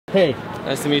Hey.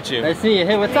 Nice to meet you. Nice to meet you.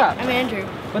 Hey, what's up? I'm Andrew.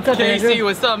 What's up, Casey, Andrew?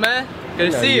 what's up, man?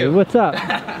 Good to see you. What's up?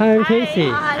 Hi, I'm Casey.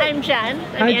 Hi, I'm Jen. I'm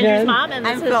Hi, Andrew's Jen. mom, and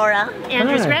this I'm is Flora.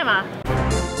 Andrew's Hi. grandma.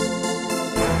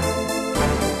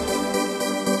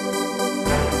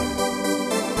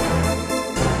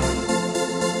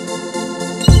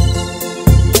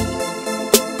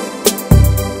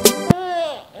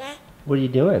 What are you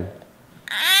doing?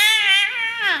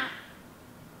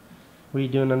 What are you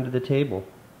doing under the table?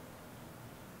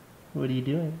 What are you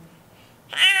doing?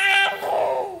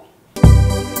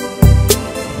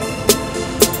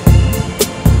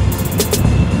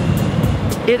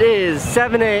 It is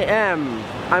 7 a.m.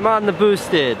 I'm on the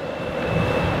boosted.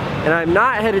 And I'm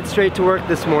not headed straight to work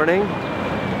this morning.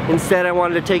 Instead, I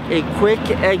wanted to take a quick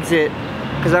exit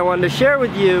because I wanted to share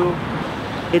with you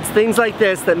it's things like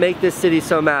this that make this city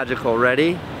so magical.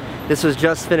 Ready? This was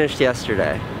just finished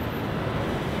yesterday.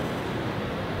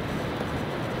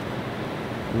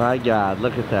 My God,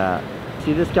 look at that.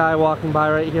 See this guy walking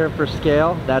by right here for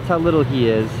scale? That's how little he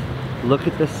is. Look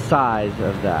at the size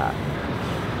of that.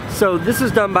 So this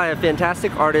was done by a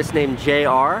fantastic artist named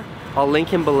JR. I'll link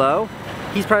him below.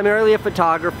 He's primarily a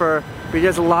photographer, but he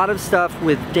does a lot of stuff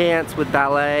with dance, with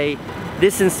ballet.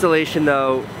 This installation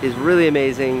though is really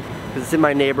amazing because it's in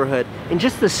my neighborhood. And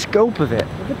just the scope of it,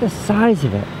 look at the size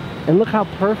of it. And look how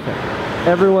perfect.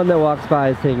 Everyone that walks by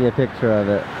is taking a picture of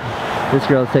it. This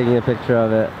girl's taking a picture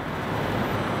of it.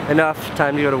 Enough,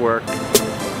 time to go to work.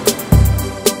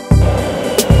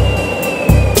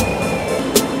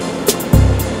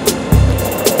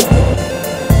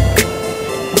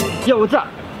 Yo, what's up?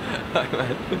 Hi,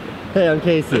 man. Hey, I'm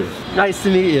Casey. Nice to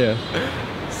meet you.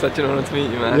 Such an honor to meet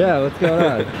you, man. Yeah, what's going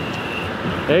on?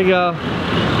 There you go.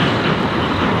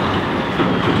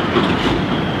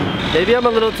 Maybe I'm a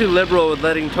little too liberal with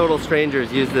letting total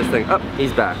strangers use this thing. Oh,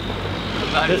 he's back.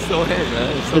 That is so in,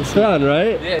 man. It's fun,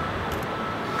 right? Yeah.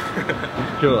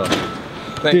 Cool.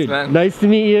 Thanks, Dude, man. nice to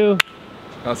meet you.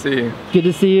 I'll see you. Good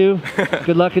to see you.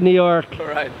 Good luck in New York. All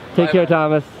right. Take Bye, care, man.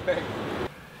 Thomas. Thanks.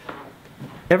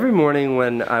 Every morning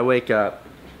when I wake up,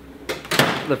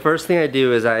 the first thing I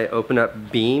do is I open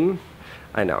up Beme.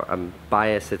 I know, I'm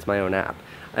biased, it's my own app.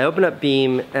 I open up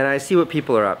Beme and I see what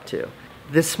people are up to.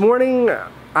 This morning,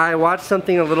 I watched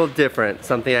something a little different,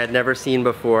 something I'd never seen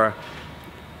before,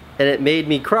 and it made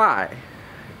me cry.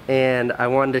 And I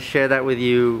wanted to share that with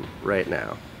you right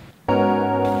now.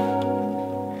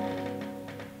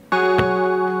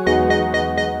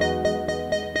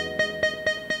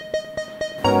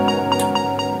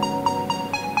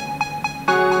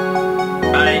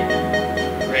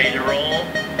 Ready to roll?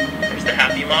 There's the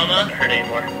happy mama. Hurt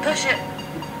anymore. Push it.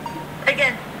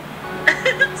 Again.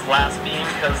 It's last beam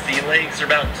because the legs are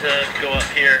about to go up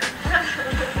here.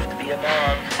 Be a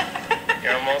mom.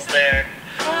 You're almost there.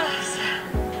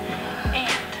 And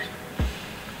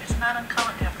it's not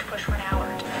uncommon to have to push for an hour.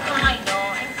 Oh, I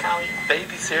know. I'm sorry.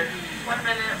 Baby's here. 1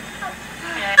 minute.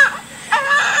 Yeah.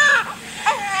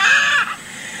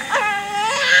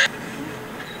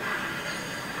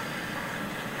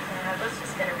 Let's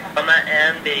just get her coming. Mama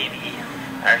and baby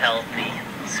are healthy.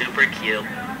 Super cute.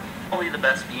 Probably the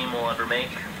best beam we'll ever make.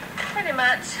 Pretty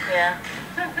much. Yeah.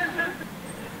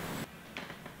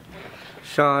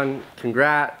 Sean,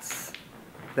 congrats.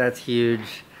 That's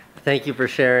huge. Thank you for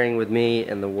sharing with me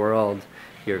and the world.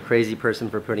 You're a crazy person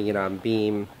for putting it on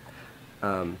Beme.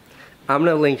 I'm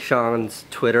gonna link Sean's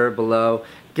Twitter below.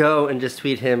 Go and just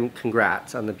tweet him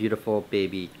congrats on the beautiful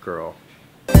baby girl.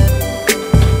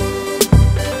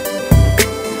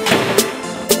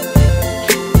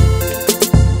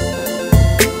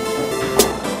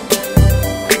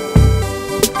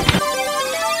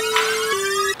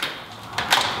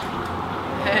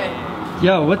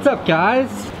 Yo, what's up,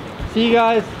 guys? See you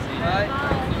guys.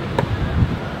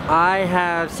 I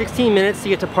have 16 minutes to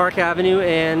get to Park Avenue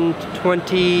and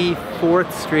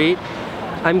 24th Street.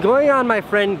 I'm going on my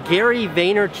friend Gary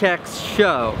Vaynerchuk's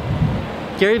show.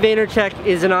 Gary Vaynerchuk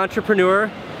is an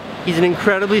entrepreneur. He's an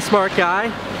incredibly smart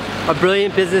guy, a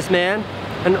brilliant businessman,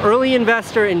 an early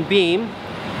investor in Beme,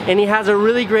 and he has a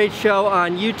really great show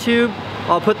on YouTube.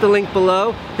 I'll put the link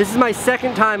below. This is my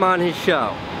second time on his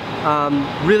show.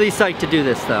 Really psyched to do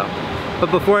this though. But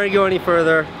before I go any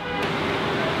further,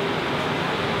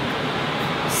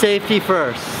 safety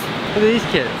first. Look at these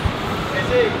kids.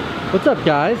 What's up,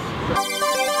 guys?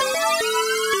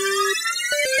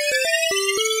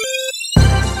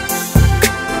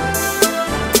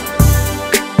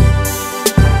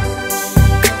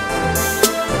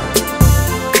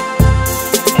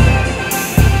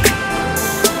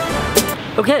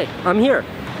 Okay, I'm here.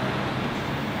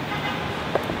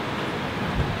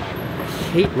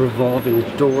 I hate revolving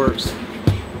doors.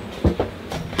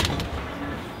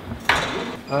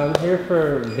 I'm here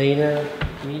for Beme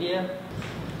Media.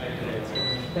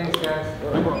 Thanks, guys.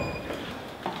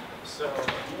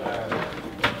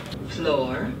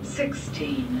 Floor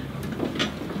 16.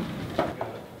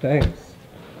 Thanks.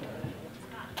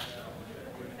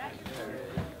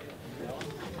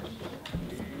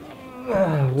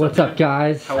 What's up,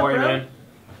 guys? How are you, man?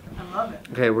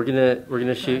 Okay, we're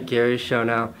gonna shoot Gary's show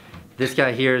now. This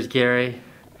guy here is Gary.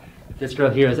 This girl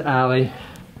here is Allie.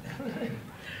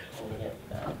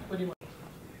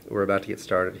 We're about to get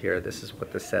started here. This is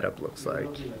what the setup looks like.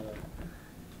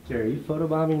 Gary, are you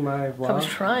photobombing my vlog? I was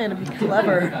trying to be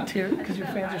clever, because your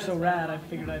fans are so rad. I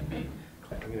figured I'd be.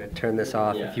 I'm gonna turn this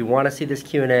off. If you want to see this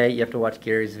Q&A, you have to watch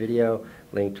Gary's video,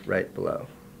 linked right below.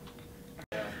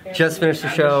 Just finished the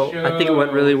show. I think it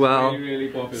went really well.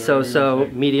 So,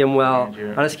 medium well.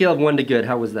 On a scale of 1 to good,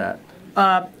 how was that?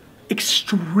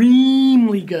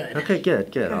 Extremely good. Okay,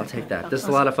 good. I'll take that. This is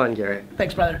a lot of fun, Gary.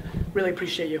 Thanks, brother. Really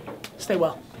appreciate you. Stay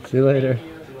well. See you later.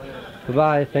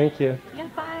 Bye-bye. Thank you. Yeah,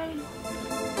 bye.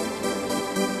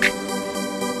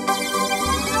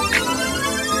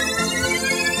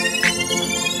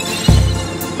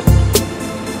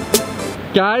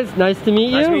 Guys, nice to meet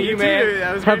you. Nice to meet you, man.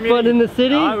 That was Have great fun meeting in you. the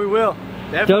city. We will.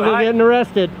 Don't go getting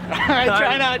arrested. I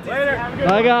try not to. Later.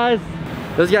 Bye, guys.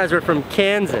 Those guys were from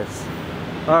Kansas.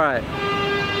 All right.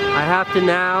 I have to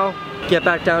now get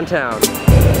back downtown.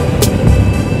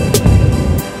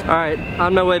 All right,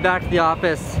 on my way back to the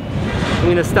office, I'm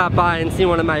gonna stop by and see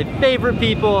one of my favorite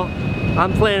people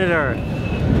on planet Earth.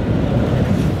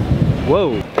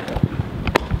 Whoa.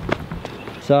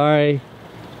 Sorry.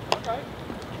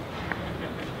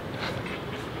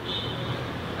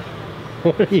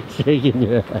 What are you shaking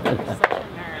your head?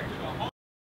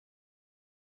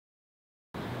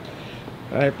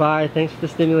 All right, bye. Thanks for the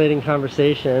stimulating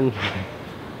conversation.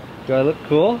 Do I look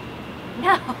cool?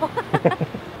 No.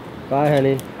 Bye,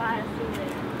 honey. Bye, see you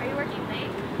later. Are you working late?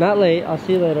 Not late. I'll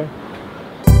see you later.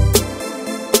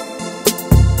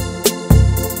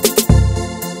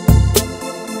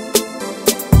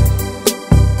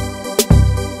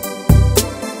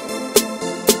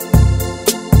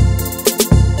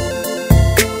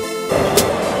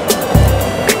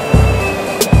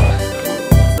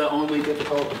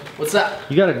 What's up?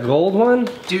 You got a gold one?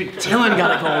 Dude, Dylan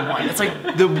got a gold one. It's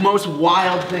like the most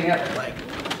wild thing ever. Like,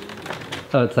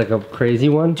 Oh, it's like a crazy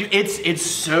one? dude, it's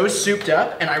so souped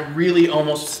up, and I've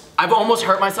almost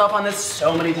hurt myself on this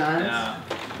so many times. Yeah.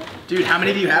 Dude, how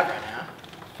many do you have right now?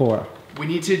 4. We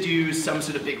need to do some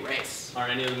sort of big race. Are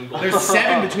any of them gold? There's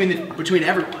 7 between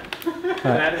everyone.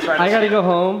 Right. I gotta go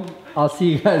home. I'll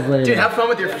see you guys later. Dude, have fun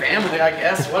with your family, I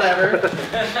guess. Whatever.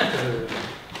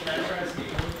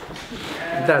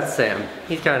 That's Sam.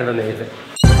 He's kind of amazing.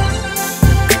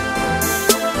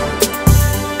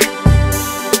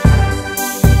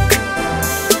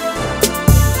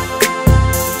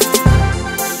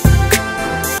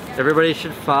 Everybody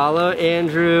should follow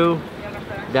Andrew.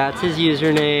 That's his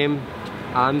username.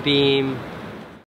 I'm Beme.